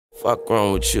Fuck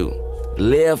wrong with you?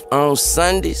 Live on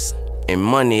Sundays and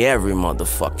money every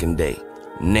motherfucking day,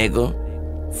 nigga.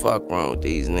 Fuck wrong with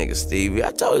these niggas, Stevie. I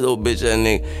told you little bitch that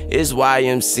nigga, it's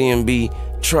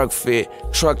YMCMB,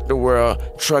 Trukfit, Truck the World,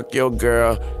 Truck Your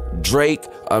Girl, Drake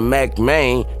or Mac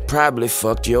Main probably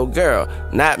fucked your girl.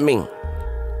 Not me.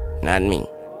 Not me.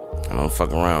 I don't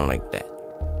fuck around like that.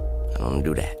 I don't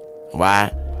do that.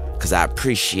 Why? Cause I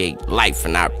appreciate life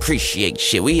and I appreciate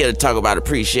shit. We here to talk about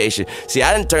appreciation. See,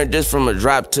 I done turned this from a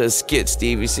drop to a skit,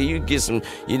 Stevie. See, you get some,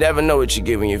 you never know what you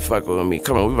get when you fuck with me.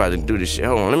 Come on, we about to do this shit.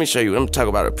 Hold on, let me show you. Let me talk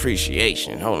about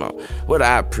appreciation. Hold on. What do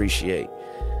I appreciate?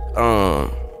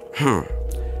 I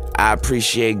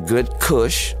appreciate good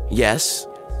kush, yes.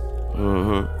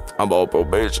 I'm on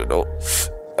probation though.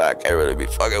 I can't really be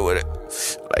fucking with it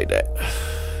like that.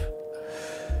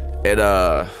 And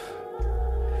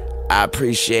I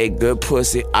appreciate good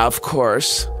pussy, of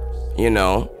course, you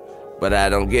know, but I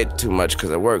don't get too much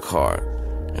because I work hard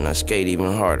and I skate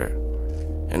even harder.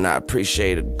 And I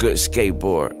appreciate a good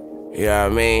skateboard, you know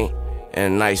what I mean?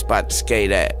 And a nice spot to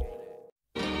skate at.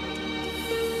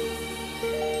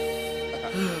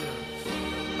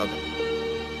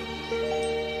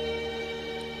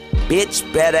 Bitch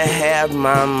better have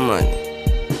my money.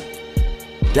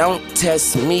 Don't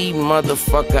test me,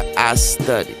 motherfucker, I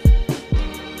study.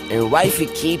 And wifey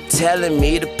keep telling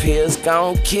me the pills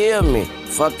gon' kill me.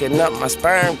 Fucking up my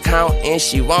sperm count and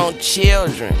she want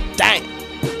children. Dang!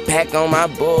 Back on my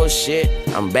bullshit,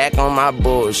 I'm back on my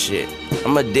bullshit.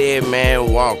 I'm a dead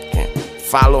man walking,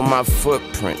 follow my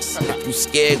footprints. If you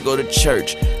scared, go to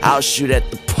church, I'll shoot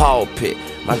at the pulpit.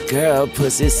 My girl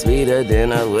pussy sweeter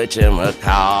than a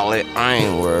whatchamacallit. I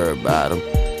ain't worried about him.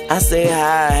 I say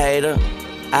hi, hater.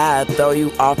 I throw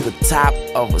you off the top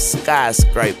of a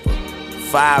skyscraper.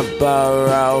 5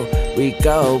 borough, we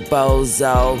go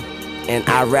bozo. And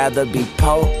I'd rather be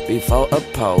po before a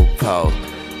po-po.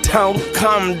 Don't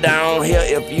come down here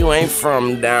if you ain't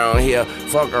from down here.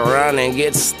 Fuck around and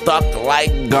get stuck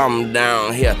like gum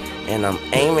down here. And I'm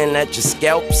aiming at your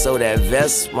scalp so that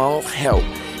vest won't help.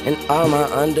 And all my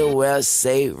underwear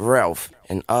say Ralph.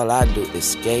 And all I do is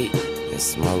skate and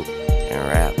smoke and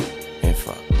rap and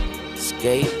fuck.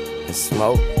 Skate and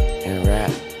smoke and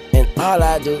rap. And all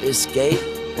I do is skate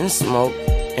and smoke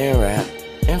and rap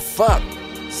and fuck.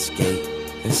 Skate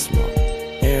and smoke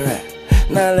and rap.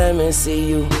 Now let me see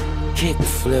you kick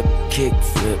flip, kick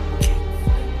flip, kick.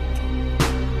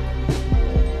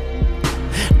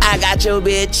 I got your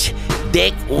bitch,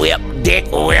 dick whip,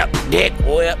 dick whip, dick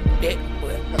whip, dick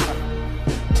whip.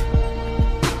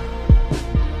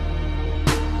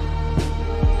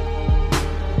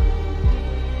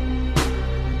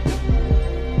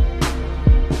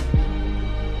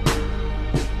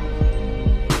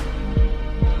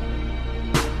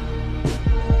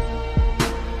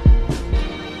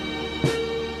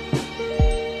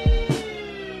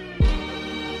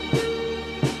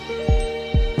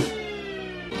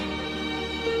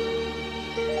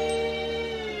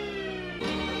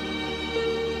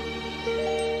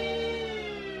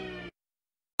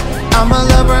 I'm a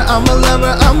lover, I'm a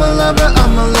lover, I'm a lover,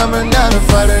 I'm a lover, not a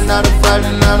fighter, not a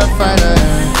fighter, not a fighter.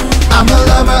 I'm a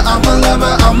lover, I'm a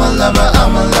lover, I'm a lover,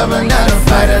 I'm a lover, not a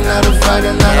fighter, not a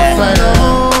fighter, not a fighter.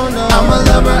 I'm a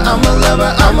lover, I'm a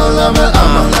lover, I'm a lover,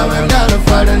 I'm a lover, not a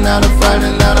fighter, not a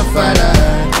fighter, not a fighter.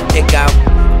 It go,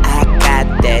 I got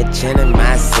that gin in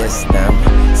my system.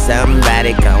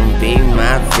 Somebody gon' be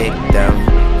my victim.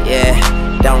 Yeah.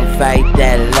 Don't fight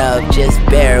that love, just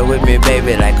bear with me,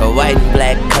 baby, like a white and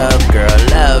black cub. Girl,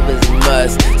 love is a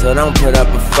must, so don't put up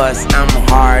a fuss. I'm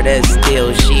hard as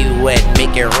steel, she wet,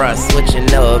 make it rust. What you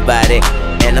know about it?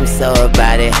 And I'm so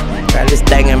about it. Girl, this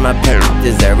thing in my pants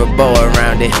deserve a bow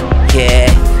around it. Yeah,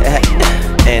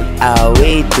 and all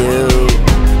we do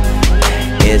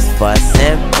is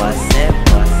fussin', fussin',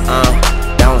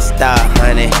 fussin'. Don't start,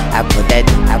 honey. I put that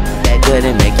good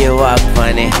and make you walk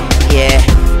funny. Yeah.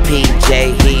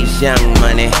 PJ, he's young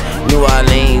money. New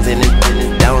Orleans and this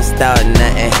business don't start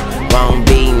nothing. Won't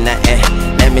be nothing.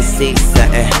 Let me see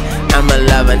something. I'm a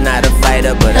lover, not a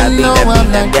fighter, but I beat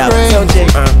that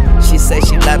yo. She say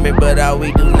she love me, but all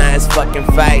we do now is fucking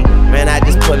fight. Man, I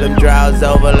just pull them drawers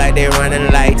over like they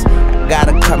running lights. I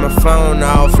gotta cut my phone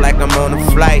off like I'm on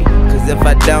a flight. Cause if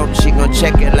I don't, she gon'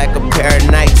 check it like a pair of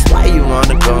Nikes. Why you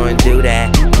wanna go and do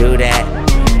that, do that?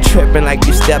 Tripping like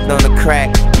you stepped on a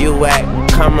crack, you whack,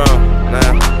 come on,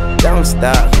 nah. don't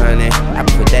stop, honey. I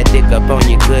put that dick up on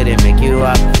you good and make you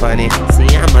walk funny. See,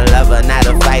 I'm a lover, not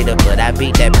a fighter, but I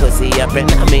beat that pussy up. And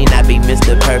I may not be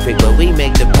Mr. Perfect, but we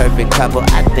make the perfect couple,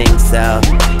 I think so.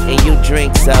 And you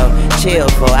drink so, chill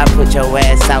for I put your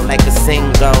ass out like a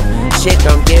single. Shit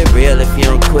gon' get real if you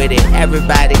don't quit it.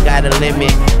 Everybody got a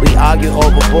limit. We argue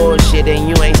over bullshit and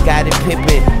you ain't Scottie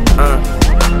Pippen.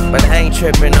 But I ain't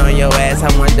tripping on your ass.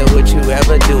 I wonder what you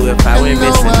ever do if I went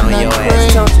missing on your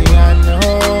ass. I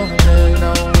know that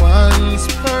no one's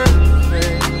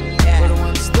perfect, but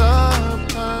what's the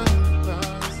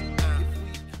purpose?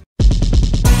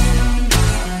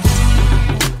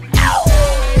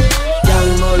 Young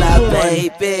Moolah,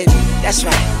 baby, that's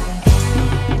right.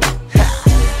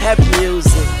 Happy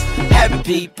music, happy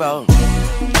people,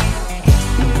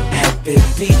 happy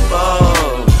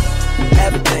people.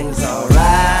 Everything's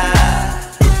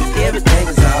alright,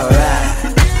 everything's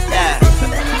alright, yeah.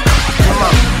 Come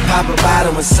on, pop a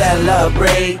bottle and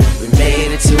celebrate. We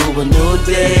made it to a new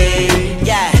day,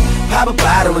 yeah. Pop a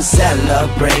bottle and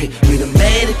celebrate. We done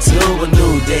made it to a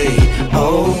new day.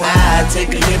 Oh, I take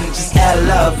a hit and just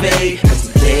elevate, cause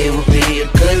today will be a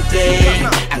good day.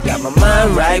 I got my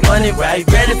mind right, money right,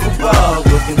 ready for ball.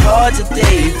 Working hard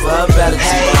today for a better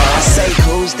day. I say,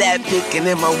 who's that peeking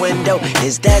in my window?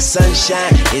 Is that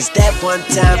sunshine? Is that one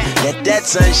time? Let that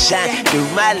sunshine through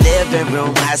my living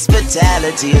room.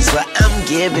 Hospitality is what I'm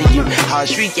giving you.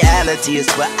 Harsh reality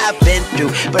is what I've been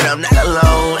through. But I'm not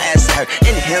alone, as her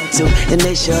and him too. And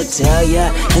they sure tell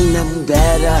ya ain't nothing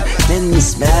better than the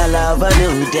smell of a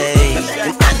new day.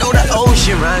 And I know the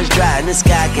ocean runs dry and the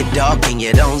sky get dark and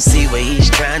you don't see what he's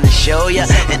trying to show ya.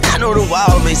 And I know the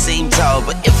wall may seem tall,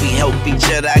 but if we help each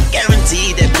other, I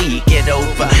guarantee that we get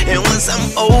over. And once I'm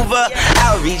over,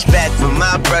 I'll reach back for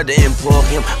my brother and pull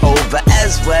him over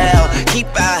as well. Keep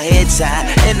our heads high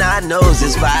and our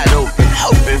noses wide open,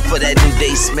 hoping for that new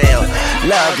day smell.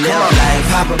 Love, live life,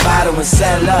 pop a bottle and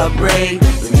celebrate.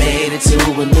 We made it to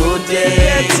a new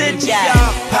day, yeah.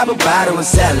 Pop a bottle and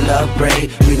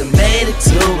celebrate. We done made it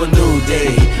to a new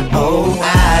day. Oh,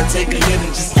 I take a hit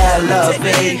and just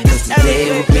elevate, cause today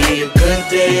will be a good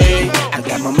day. I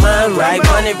got my mind right,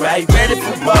 money right, ready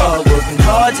for ball. Working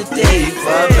hard today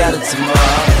for a better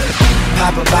tomorrow.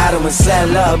 Pop a bottle and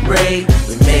celebrate.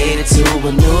 We made it to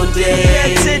a new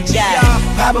day, yeah.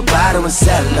 Pop a bottle and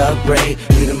celebrate.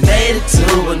 We done made it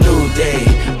to a new day.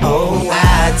 Oh,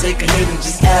 I take a hit and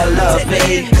just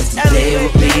elevate, cause today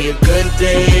will be a good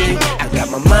day. I got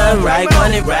my mind right,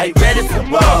 money right, ready for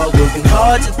ball. Working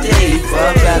hard today for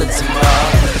a better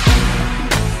tomorrow.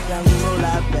 Young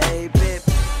Moolah, baby.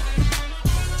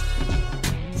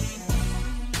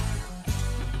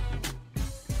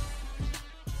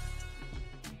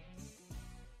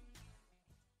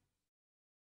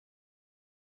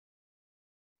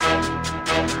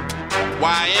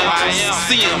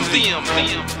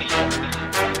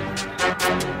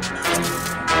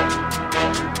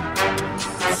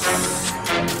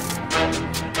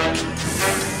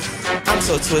 I'm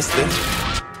so twisted.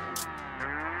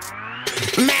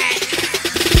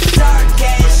 Dark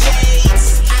ass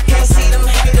shades, I can't see them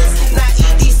haters. Not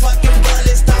eat these fucking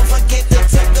bullets. Don't forget to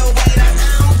tip the waiter. I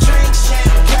don't drink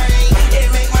champagne, it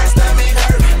make my stomach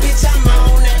hurt. Bitch, I'm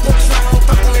on that Patron,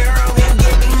 fuck me wrong and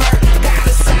getting murked. Got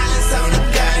a silence on the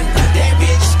gun. That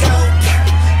bitch go,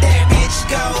 that bitch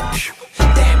go,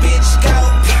 that bitch go.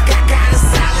 Got a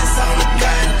silence on the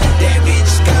gun. That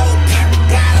bitch go,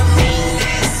 got a mean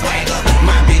ass swagger.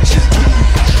 My bitches,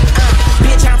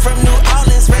 bitch, I'm from New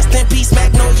Orleans. Rest in peace,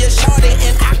 Magnolia Shorty.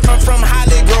 And I come from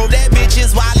Holly Grove. That bitch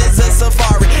is wild as a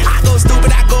safari. I go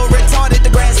stupid, I go retarded. The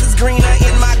grass is greener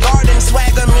in my garden.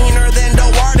 Swagger meaner than the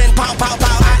warden. Pow, pow,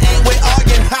 pow, I ain't with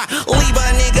arguing. Ha, leave a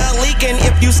nigga leaking.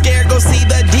 If you scared, go see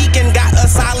the deacon. Got a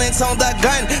silence on the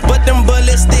gun, but them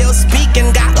bullets still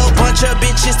speaking. Got a bunch of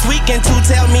bitches tweaking to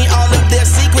tell me all of their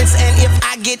secrets. And if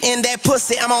I get in that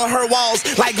pussy, I'm on her walls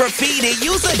like graffiti.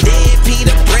 Use a dead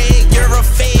Peter Bread, you're a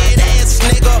fed ass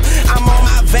nigga. I'm on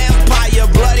my vampire,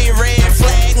 bloody red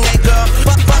flag nigga.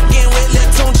 Fucking with Lil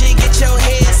Tunchi, get your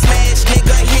head smashed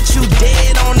nigga. Hit you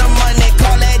dead on the money,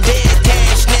 call that dead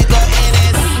cash nigga. And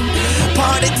it's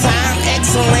party time,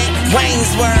 excellent,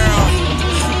 Wayne's World.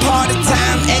 Party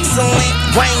time, excellent,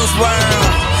 Wayne's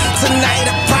World. Tonight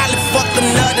I probably fuck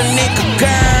another nigga,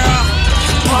 girl.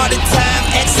 Party time,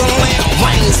 excellent,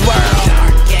 Wayne's World.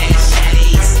 Dark ass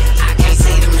shades, I can't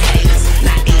see them haters.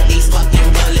 Not eat these fucking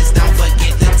bullets. Don't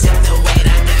forget to tip the waiter.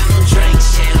 I don't drink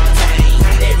champagne,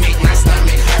 it make my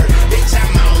stomach hurt. Bitch, I'm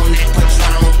on that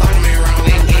Patron, fuck me wrong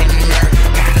and getting murked.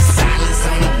 Got a silence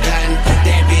on the gun.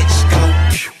 That bitch go,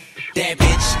 that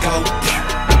bitch go,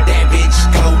 that bitch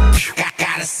go.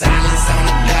 Got a silence on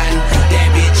the gun. That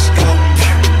bitch go.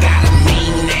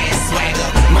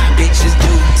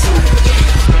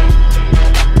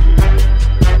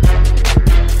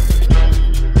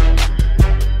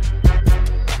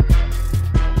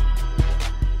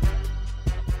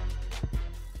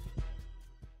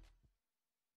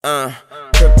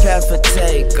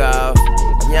 off.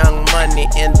 Young money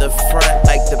in the front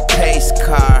like the pace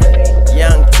car.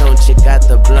 Young Tunchi got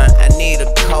the blunt, I need a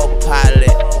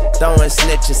co-pilot. Throwing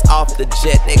snitches off the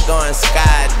jet, they going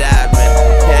skydiving.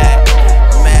 Yeah,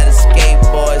 I'm at a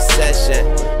skateboard session.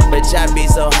 Bitch, I be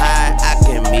so high, I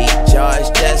can meet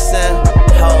George Jetson.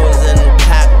 Hoes in the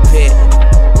cockpit,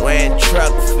 wearing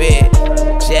Trukfit.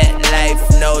 Jet life,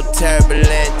 no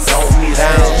turbulence. Don't miss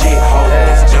this jet, ho.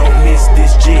 Don't miss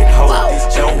this jet, ho.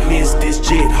 Don't miss this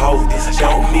jet, ho.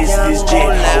 Don't miss this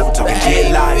jet, ho. Talking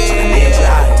jet life to the next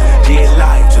life. Jet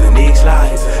life to the next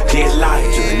life. Jet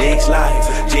life to the next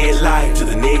life. Jet life to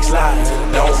the next life.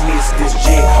 Don't miss this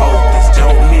jet, ho.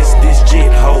 Don't miss this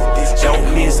jet, ho.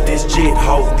 Don't miss this jet,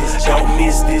 ho. Don't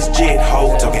miss this jet,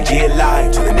 ho. Talking jet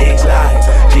life to the next life.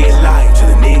 Jet life to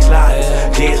the next life.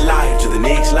 Jet life to the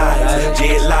next life.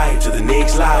 Jet life to the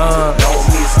next life. Don't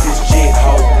miss this jet,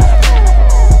 ho.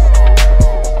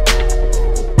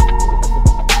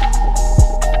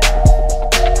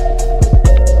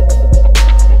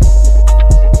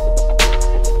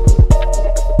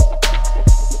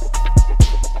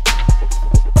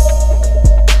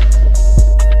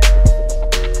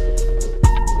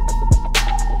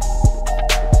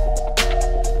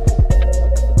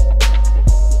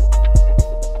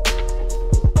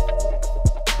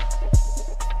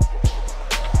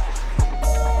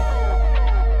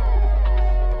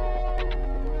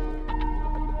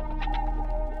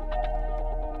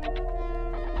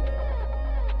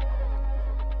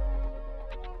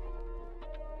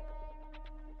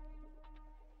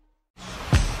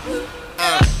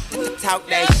 Talk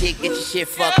that shit, get your shit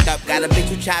fucked up. Got a bitch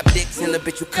who chop dicks and a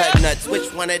bitch who cut nuts.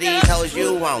 Which one of these hoes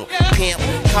you want? Pimp,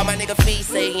 call my nigga Fee,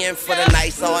 say in for the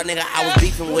night. Saw a nigga I was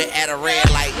beefing with at a red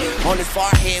light. On his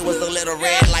forehead was a little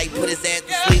red light. Put his ass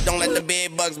to sleep, don't let the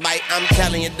bed bugs bite. I'm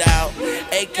telling you, dawg.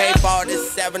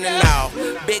 AK-47 and all.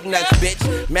 Big nuts,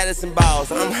 bitch, medicine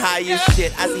balls. I'm high as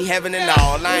shit, I see heaven and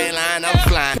all. I ain't lying, I'm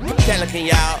flying. Pelican,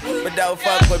 y'all, but don't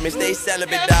fuck with me, stay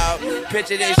celibate, dawg.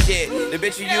 Picture this shit, the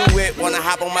bitch you with wanna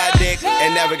hop on my dick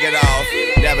and never get off,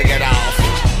 never get off.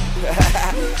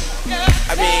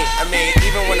 I mean,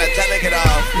 even when I tell her get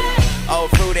off, old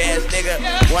fruit ass nigga,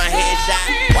 one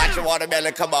headshot, watch your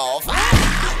watermelon come off.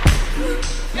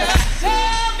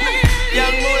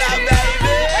 Young Moolah,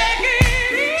 baby.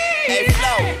 Hey,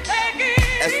 Flo,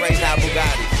 let's race our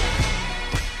Bugatti.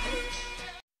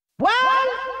 Well,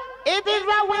 it is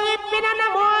a weeping in the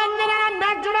morning and a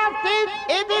natural thing.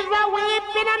 It is a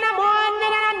weeping in the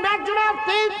morning and a natural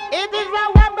thing. It is a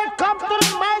when it comes to the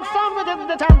mic sound, it is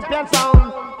the champion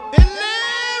sound.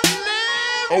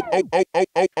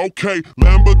 Okay,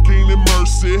 Lamborghini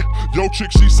Mercy. Yo,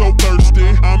 chick, she so thirsty.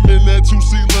 I'm in that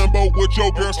 2C Lambo with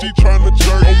your girl, she tryna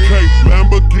jerk. Okay,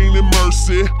 Lamborghini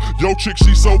Mercy. Yo, chick,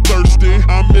 she so thirsty.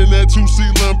 I'm in that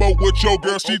 2C Lambo with your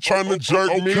girl, she tryna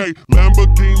jerk me. Okay,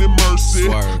 Lamborghini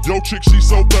Mercy. Yo, chick, she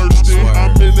so thirsty.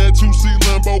 I'm in that 2C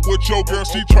Lambo with your girl,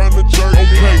 she tryna jerk me.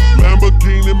 Okay,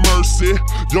 Lamborghini Mercy.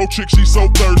 Yo, chick, she so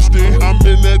thirsty. I'm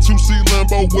in that 2C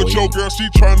Lambo with your girl, she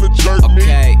tryna jerk me.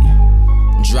 Okay.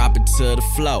 Drop it to the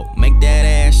floor, make that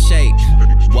ass shake.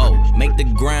 Whoa, make the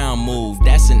ground move,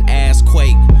 that's an ass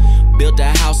quake. Built a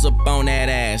house up on that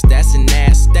ass, that's an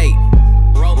ass state.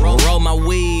 Roll my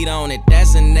weed on it,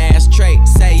 that's an ass trait.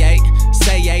 Say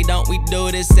yay, don't we do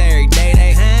this every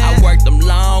day? I worked them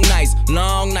long nights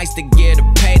to get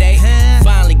a payday.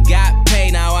 Finally got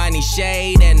paid, now I need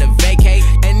shade and a vacate.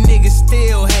 And niggas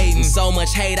still hating, so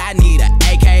much hate, I need a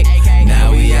AK.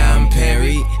 Now we out in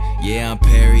Perry, yeah, I'm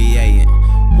Perrier.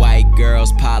 White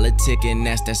girls politicking,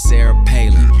 that's that Sarah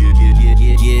Palin.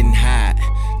 Getting hot,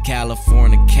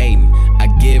 Californicating. I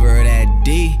give her that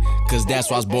D, cause that's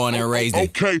why I was born and raised in.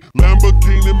 Okay,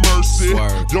 Lamborghini Mercy.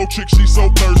 Swerve. Yo, chick, she so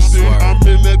thirsty. Swerve. I'm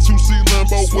in that 2C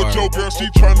Lambo Swerve. with your girl, she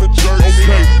tryna jerk.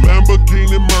 Okay,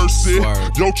 Lamborghini Mercy.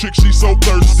 Swerve. Yo, chick, she so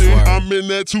thirsty. Swerve. I'm in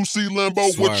that 2C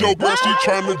Lambo with your girl, she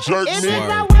tryna jerk me.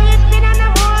 Swerve.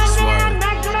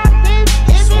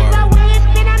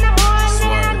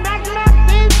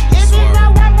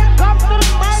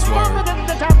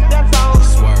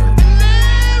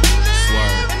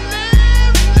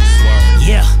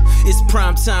 It's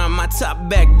prime time, my top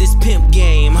back, this pimp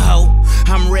game, ho.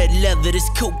 I'm red leather, this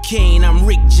cocaine, I'm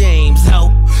Rick James,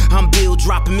 ho. I'm Bill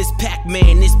dropping Miss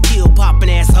Pac-Man, this pill popping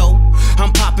asshole.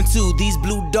 I'm popping too, these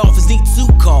blue dolphins need 2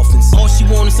 coffins. All she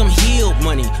wanted some healed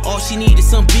money, all she needed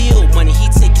some bill money. He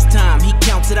take his time, he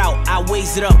counts it out, I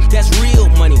weighs it up, that's real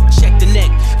money. Check the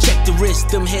neck, check the wrist,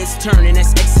 them heads turning,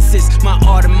 that's exercise. Genesis. My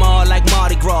art and more like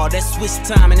Mardi Gras. That's Swiss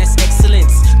time and that's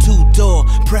excellence. Two-door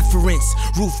preference.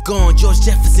 Roof gone, George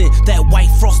Jefferson. That white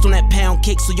frost on that pound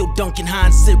cake, so your Dunkin'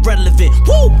 Hines sit relevant.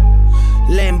 Woo!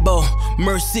 Lambo,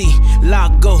 Mercy,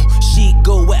 Lago, she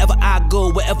go wherever I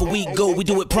go, wherever we go, we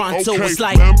do it pronto. Okay, it's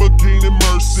like Lamborghini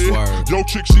Mercy. Swerve. Yo,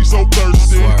 chick, she so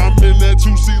thirsty. Swerve. I'm in that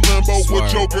 2C Lambo Swerve.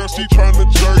 with your girl, she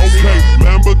tryna jerk me. Okay,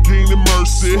 Lamborghini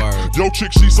Mercy. Swerve. Yo,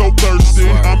 chick, she so thirsty.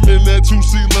 Swerve. I'm in that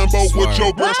 2C Lambo Swerve. with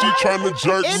your girl, she tryna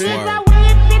jerk It is me. a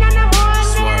weeping and a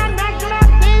mourning and a natural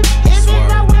thing. It is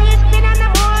a weeping and a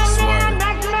mourning and a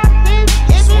natural thing.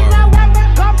 It is a weapon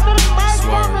come to the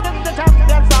microphone with the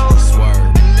champion sound. Swerve.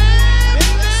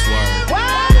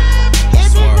 It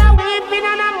is a weeping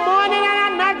and a mourning and a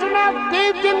natural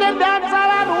thing in the dance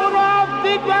hall, and who knows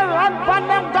people run from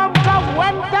them come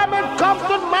when time it comes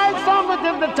to my sound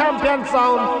within the champion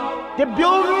sound. The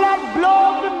bugle that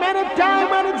blows many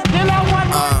times and it's still a one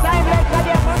time like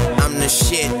that. I'm the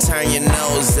shit, turn your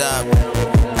nose up.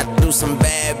 I do some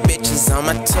bad bitches on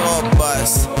my tour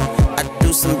bus. I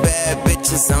do some bad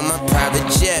bitches on my private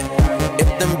jet. If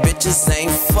them bitches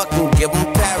ain't fucking, give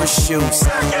them parachutes.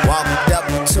 Walked up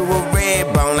to a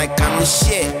red bone like I'm the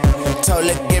shit. Told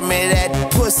her give me that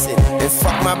pussy and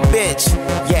fuck my bitch.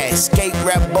 Yeah, skate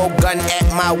rebel, gun at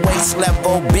my waist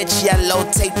level. Bitch yellow,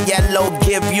 tape yellow,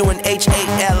 give you an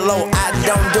H-A-L-O. I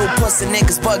don't do pussy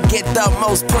niggas but get the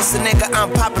most pussy nigga.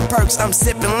 I'm popping perks, I'm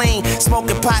sipping lean,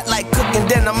 smoking pot like cooking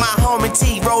dinner. My homie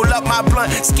T, roll up my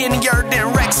blunt, skinnier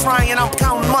than Rex frying. I'm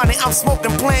counting money, I'm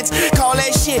smoking plants. Call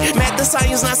that shit math the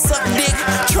science, not suck dick.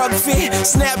 Trukfit,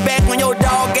 snap back on your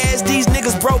dog ass. These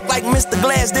niggas broke like Mr.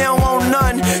 Glass, they don't want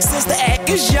none. Since the act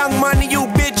is young money, you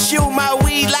bitch, you my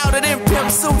weed louder than pimp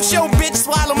suits. Yo bitch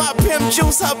swallow my pimp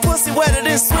juice, her pussy wetter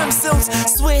than swimsuits.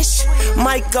 Swish,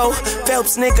 Michael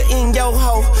Phelps nigga in yo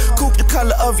ho. Coupe the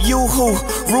color of you-hoo.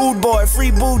 Rude boy,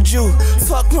 free boo-ju.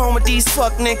 Fuck home with these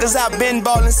fuck niggas, I've been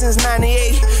ballin' since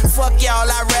 98. Fuck y'all,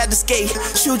 I'd rather skate.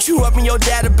 Shoot you up in your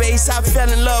database. I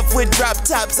fell in love with drop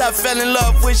tops, I fell in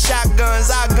love with shotguns.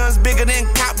 Our guns bigger than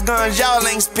cop guns, y'all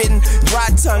ain't spittin'. Dry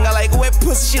tongue, I like wet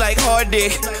pussy, she like hard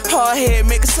dick. Hard head,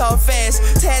 make us all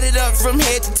fast. Tatted up from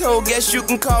head to toe, guess you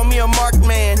can call me a marked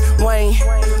man. Wayne,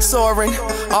 soaring,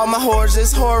 all my whores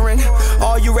is whoring.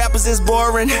 All you rappers is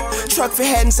boring. Trukfit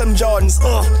had some Jordans,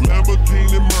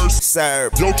 Lamborghini Mercy.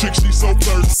 Serve, Yo, chick, she so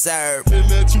thirsty. serve, In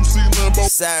that 2C Lambo.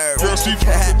 serve. Girl, she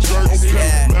tryna jerk me.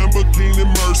 Yeah. Lamborghini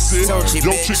Mercy. Told you,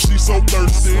 Yo, bitch. chick, she so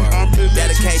thirsty. I'm in that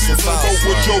Dedication 2C Lambo falls.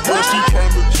 with your girl, she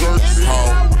tryna jerk me.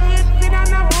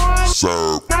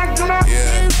 Serve.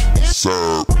 Yeah.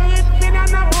 Serve.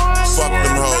 Fuck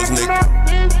them hoes, nigga.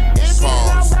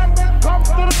 Pause.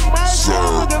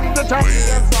 Serve.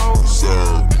 Lean.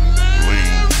 Serve.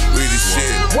 Lean. We the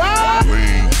shit.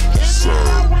 Lean.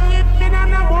 Serve.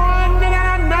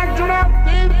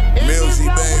 Milsy,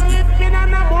 baby.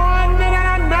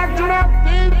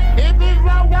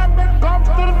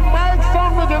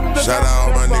 Shout out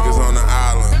all my niggas on the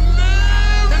island.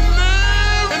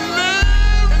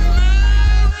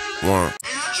 One.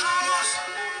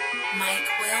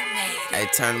 Hey,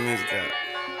 turn the music up.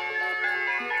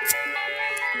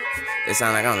 It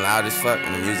sound like I'm loud as fuck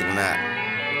and the music not.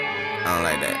 I don't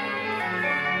like that.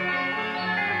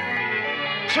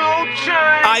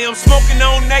 I am smoking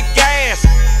on that gas.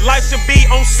 Life should be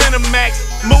on Cinemax.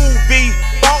 Movie.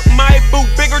 Bought my boo,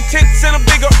 bigger tits and a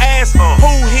bigger ass.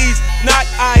 Who he's not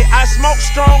I smoke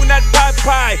strong, not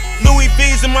pie. Louis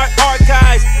V's in my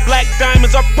archives. Black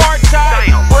diamonds are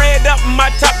part-time. Bread up, my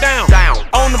top down.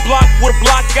 On the block with a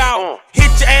block out.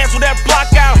 Hit your ass with that block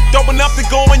out. Dope enough to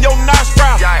go in your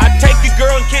nostril. I take your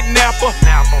girl and kidnap her.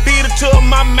 Beat her to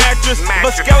my mattress.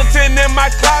 But skeleton in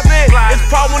my closet. It's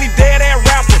probably when he dead ass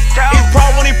rapper. It's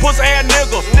probably when he pussy ass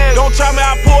nigga. Don't try me,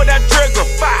 I pull that trigger.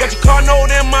 Got your car note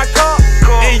in my car.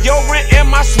 And your rent in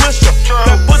my swisher.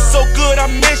 That pussy so good, I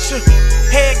miss you.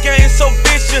 Head game so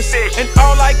vicious. And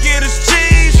all I get is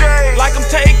cheese. Like I'm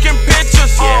taking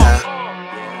pictures.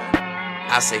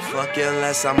 I say fuck you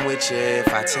unless I'm with you.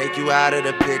 If I take you out of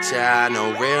the picture, I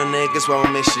know real niggas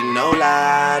won't miss you. No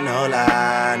lie, no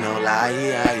lie, no lie,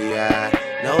 yeah.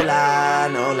 No lie,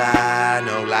 no lie,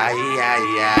 no lie,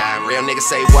 yeah. Real niggas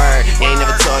say word, you ain't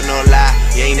never told no lie.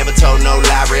 You ain't never told no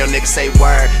lie. Real niggas say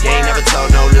word, you ain't never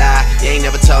told no lie. You ain't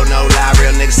never told no lie.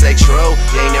 Real niggas say true,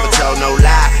 you ain't never told no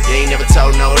lie. You ain't never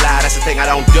told no lie. That's the thing I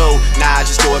don't do. Nah, I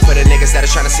just do it for the niggas that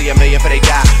are trying to see a million for they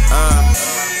got.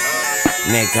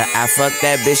 Nigga, I fucked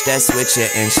that bitch that's with you,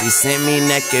 and she sent me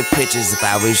naked pictures. If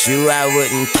I was you, I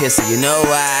wouldn't kiss her. You know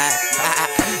why?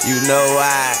 You know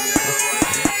why?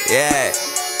 Yeah.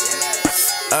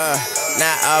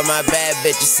 Now all my bad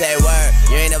bitches say word.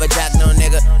 You ain't never dropped no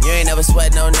nigga, you ain't never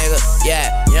sweat no nigga.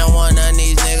 Yeah, you don't want none of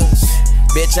these niggas.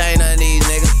 Bitch, I ain't none of these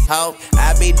niggas. Ho,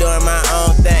 I be doing my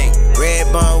own thing.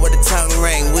 Red bone with a tongue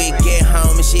ring. We get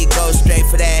home and she go straight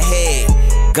for that head.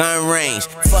 Gun range,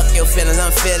 fuck your feelings,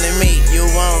 I'm feeling me. You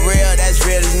want real, that's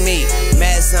real as me.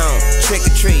 Mask on, trick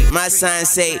or treat. My sign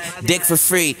say, dick for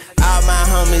free. All my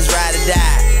homies ride or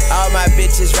die. All my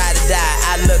bitches ride or die.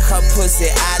 I look her pussy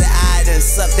eye to eye and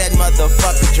suck that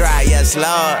motherfucker dry. Yes,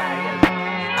 Lord.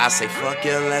 I say fuck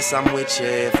you unless I'm with you.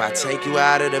 If I take you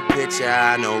out of the picture,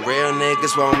 I know real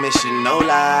niggas won't miss you. No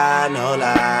lie, no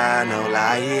lie, no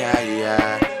lie, yeah,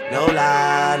 yeah. No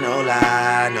lie, no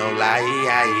lie, no lie,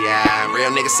 yeah, yeah.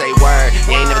 Real niggas say word,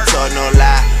 you ain't never told no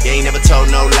lie. You ain't never told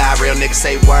no lie. Real niggas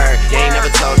say word, you ain't never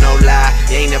told no lie.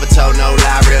 You ain't never told no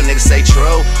lie. Real niggas say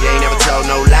true, you ain't never told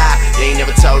no lie. You ain't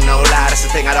never told no lie. That's the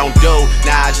thing I don't do.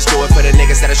 Nah, I just do it for the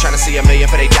niggas that are trying to see a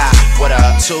million for they die. What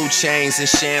up? 2 chains and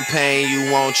champagne,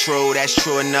 you want true, that's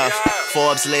true enough.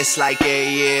 Forbes list like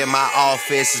yeah, my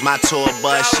office is my tour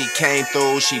bus. She came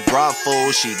through, she brought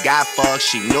food, she got fucked,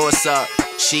 she knew what's up.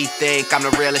 She think I'm the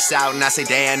realest out, and I say,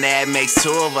 damn, that makes 2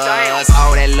 of us.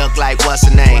 Oh, that look like what's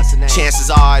her name?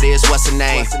 Chances are it is what's her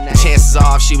name. Chances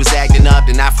are if she was acting up,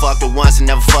 then I fucked her once and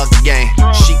never fucked again.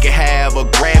 She could have a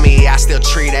Grammy, I still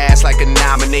treat her ass like a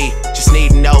nominee. Just need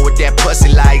to know what that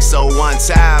pussy like, so one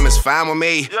time is fine with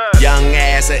me. Young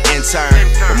ass an intern,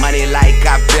 with money like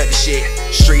I built the shit.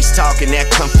 Streets talking that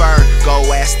confirm, go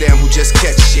ask them who just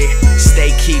catch shit.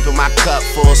 Stay keeping my cup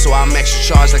full, so I'm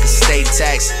extra charged like a state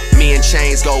tax. Me and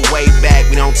Chains go way back,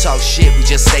 we don't talk shit, we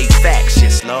just say facts,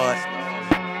 yes Lord.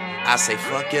 I say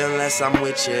fuck you unless I'm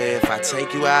with you. If I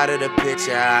take you out of the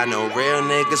picture, I know real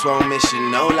niggas won't miss you.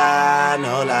 No lie,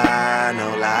 no lie,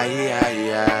 no lie, yeah,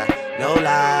 yeah. No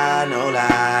lie, no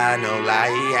lie, no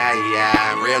lie, yeah,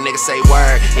 yeah. Real niggas say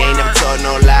word, you ain't never told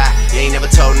no lie. You ain't never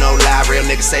told no lie. Real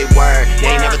niggas say word, you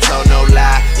ain't never told no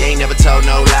lie. You ain't never told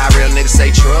no lie. Real niggas say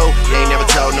true, you ain't never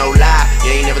told no lie.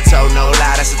 You ain't never told no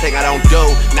lie. That's the thing I don't do.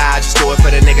 Nah, I just do it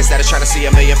for the niggas that are trying to see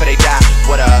a million for they die.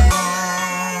 What up?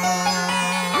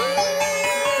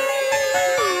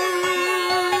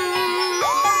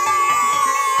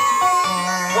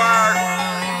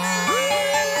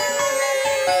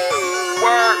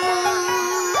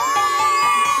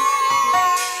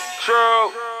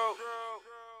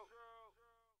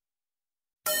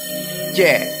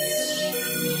 Yeah.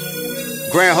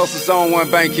 Grand Hustle Zone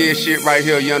 1 Bankhead shit right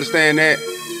here, you understand that?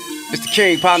 It's the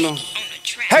king, partner.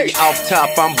 Hey, off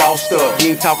top, I'm bossed up.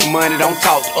 You ain't talking money, don't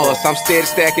talk to us. I'm steady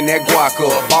stacking that guac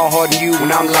up. Ball harder than you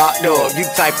when I'm locked up. You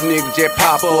the type of nigga just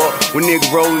pop up when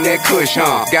nigga rolling that kush,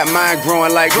 huh? Got mine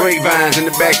growing like grapevines in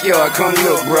the backyard. Come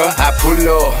look, bruh. I pull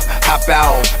up, hop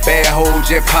out. Bad hoe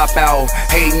just pop out.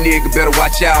 Hey, nigga, better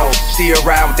watch out. See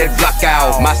around with that block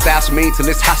out. My style's mean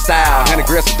till it's hostile. And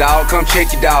aggressive, dog. Come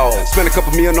check your dog. Spend a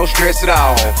couple mil, no stress at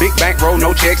all. Big bankroll,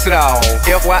 no checks at all.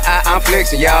 FYI, I'm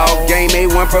flexing, y'all. Game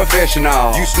A1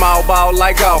 professional. You small ball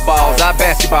like golf balls, I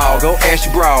basketball, go ask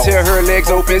your bra. Tell her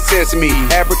legs open sesame,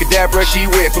 abracadabra, she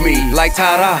wet for me. Like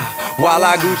Tada, while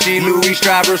I Gucci, Louis,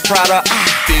 Strivers, Prada.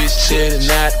 Bitch chillin'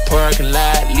 out the parking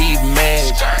lot, leaving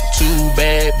mad. 2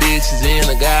 bad bitches in,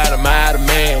 I got them out of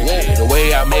man. The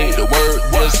way I made the word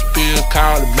disappear,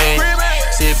 call it man.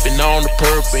 Sippin' on the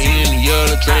purple in the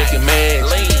other, drinking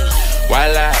magic.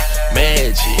 Voila,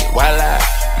 magic, voila,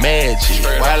 magic,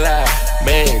 voila,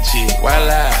 magic,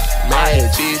 voila.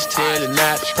 Magic, bitch telling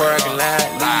out the parking lot,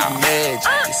 leaving magic.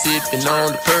 Sipping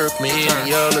on the purple in the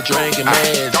yellow, drinking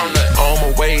magic. On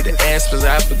my way to Aspens,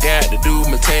 I forgot to do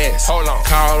my task.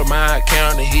 Called my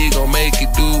accountant, he gon' make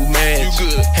it do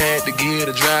magic. Had to get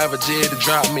a driver jet to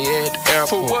drop me at the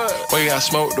airport. Way I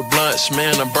smoke the blunts,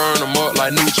 man, I burn them up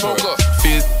like Newport.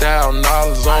 $50,000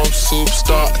 on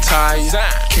superstar tires.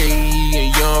 KE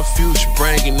and Young Future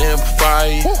bringing them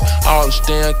fire. All this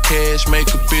damn cash make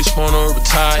a bitch wanna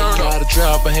retire. Gotta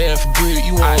drop a half a brick,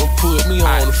 you wanna put me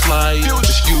on the flyer.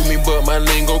 Excuse me, but my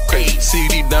lingo crazy.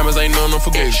 CD diamonds ain't none for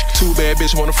gauge. 2 bad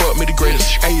bitches wanna fuck me the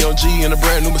greatest. AMG in a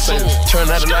brand new Mercedes. Turn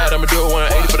out the light, I'ma do it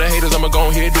 180 for the haters. I'ma go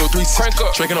ahead do a 360.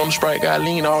 Drinking on the Sprite, got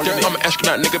lean all in it. I'm an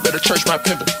astronaut, nigga, better church my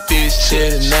pimpin'. Bitch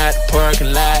chillin' out the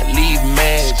parking lot, leaving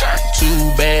mad.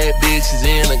 2 bad bitches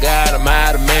in, I got them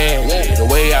out of man. The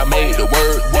way I made the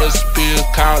word disappear,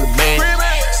 call it man.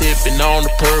 Sippin' on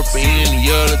the purple in the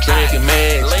other, drinking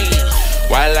magic.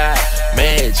 Voila,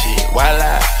 magic,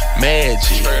 voila,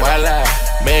 magic, voila,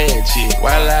 magic,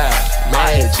 voila,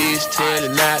 magic. Bitch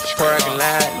telling out the parking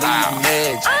lot, leaving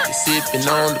magic. Sipping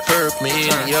on the purple in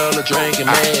the yellow, drinking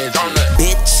magic.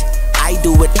 Bitch, I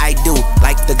do what I do,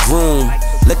 like the groom.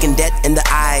 looking death in the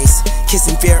eyes,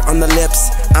 kissing fear on the lips.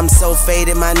 I'm so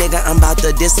faded, my nigga, I'm about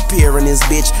to disappear in this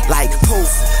bitch. Like poof,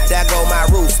 there go my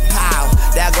roof, pow,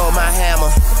 there go my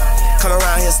hammer. Come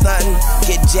around here stunting,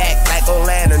 get jacked like old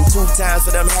lantern. 2 times for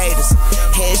them haters,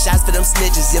 headshots for them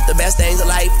snitches. If the best things of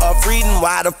life are freedom,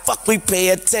 why the fuck we pay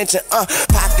attention?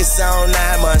 Pockets on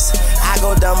 9 months, I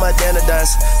go dumber than a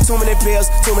dust. Too many pills,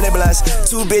 too many blunts.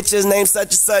 2 bitches named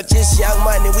such and such. It's Young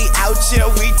Money, we out here,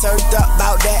 we turned up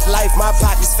about that life. My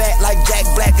pockets fat like Jack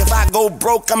Black. If I go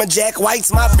broke, I'm a Jack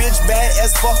White's. My bitch bad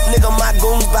as fuck, nigga. My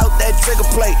goons bout that trigger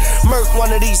plate. Murk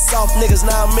one of these soft niggas,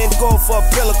 now I'm in court for a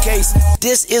pillowcase.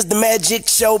 This is the magic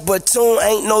show, but tune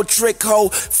ain't no trick hoe.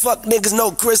 Fuck niggas, no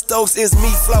Christos, it's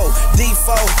me flow.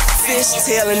 D4, fish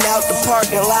tailing out the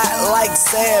parking lot like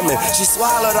salmon. She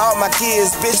swallowed all my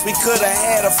kids, bitch, we coulda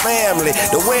had a family.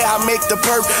 The way I make the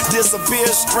perp disappear,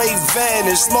 straight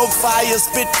vanish. Smoke fire,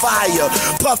 spit fire,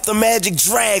 puff the magic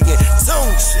dragon.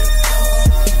 Tune shit.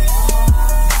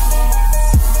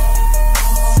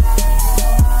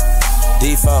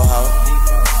 D4, ho.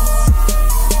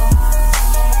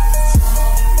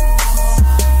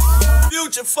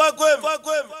 Fuck with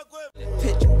me.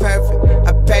 Picture perfect,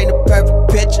 I paint a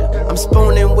perfect picture. I'm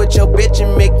spooning with your bitch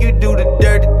and make you do the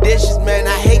dirty dishes. Man,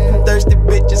 I hate them thirsty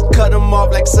bitches, cut them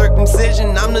off like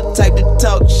circumcision. I'm the type to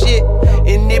talk shit,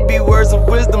 and it be words of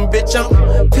wisdom, bitch.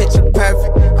 I'm picture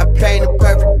perfect, I paint a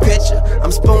perfect picture.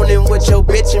 I'm spooning with your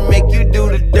bitch and make you do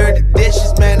the dirty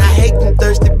dishes. Man, I hate them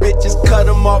thirsty bitches, cut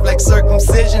them off like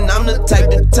circumcision. I'm the type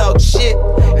to talk shit,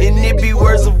 and it be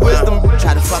words of wisdom.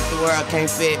 Try to fuck the world, can't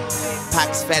fit.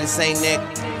 Pockets fat as ain't nigga.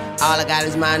 All I got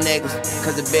is my niggas,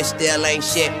 cause the bitch still ain't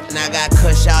shit. And I got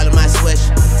kush all in my swish.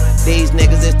 These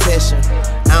niggas is tissue.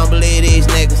 I don't believe these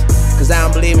niggas, cause I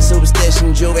don't believe in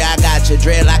superstition. Jewelry, I got your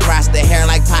dread like Rasta, hair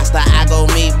like pasta, I go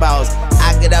meatballs.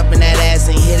 I get up in that ass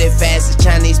and hit it fast as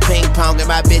Chinese ping pong. And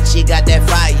my bitch, she got that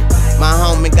fire. My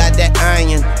homie got that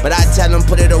iron, but I tell him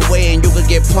put it away and you could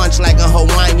get punched like a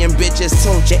Hawaiian. Bitches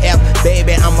tune your F,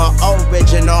 baby, I'm an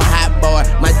original hot boy.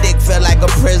 My dick feel like a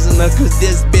prisoner, cause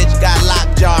this bitch got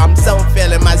lockjaw. I'm so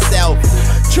feeling myself,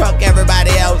 truck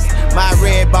everybody else. My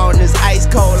red bone is ice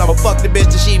cold, I'ma fuck the bitch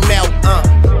till she melt.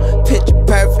 Picture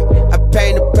perfect, I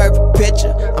paint a perfect picture.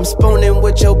 I'm spooning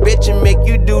with your bitch and make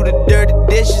you do the dirty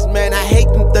dishes. Man, I hate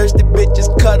them thirsty bitches,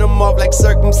 cut them off like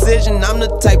circumcision. I'm the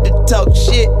type to talk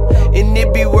shit, and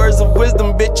it be words of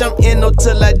wisdom, bitch. I'm in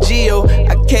till I geo.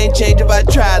 I can't change if I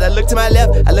tried. I look to my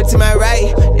left, I look to my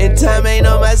right, and time ain't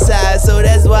on my side. So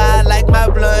that's why I like my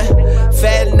blunt,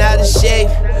 fat and out of shape.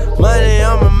 Money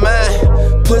on my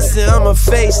mind, pussy on my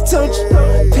face. Don't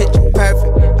you? Picture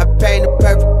perfect, I paint a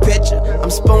perfect picture. I'm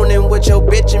spooning with your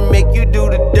bitch and make you do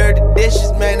the dirty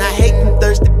dishes. Man, I hate them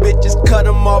thirsty bitches, cut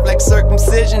them off like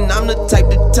circumcision. I'm the type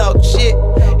to talk shit,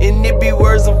 and it be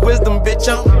words of wisdom, bitch.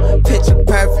 I'm picture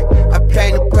perfect, I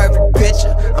paint a perfect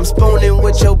picture. I'm spooning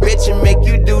with your bitch and make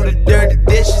you do the dirty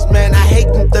dishes. Man, I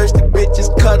hate them thirsty bitches,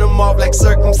 cut them off like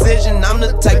circumcision. I'm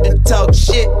the type to talk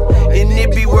shit, and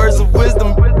it be words of wisdom.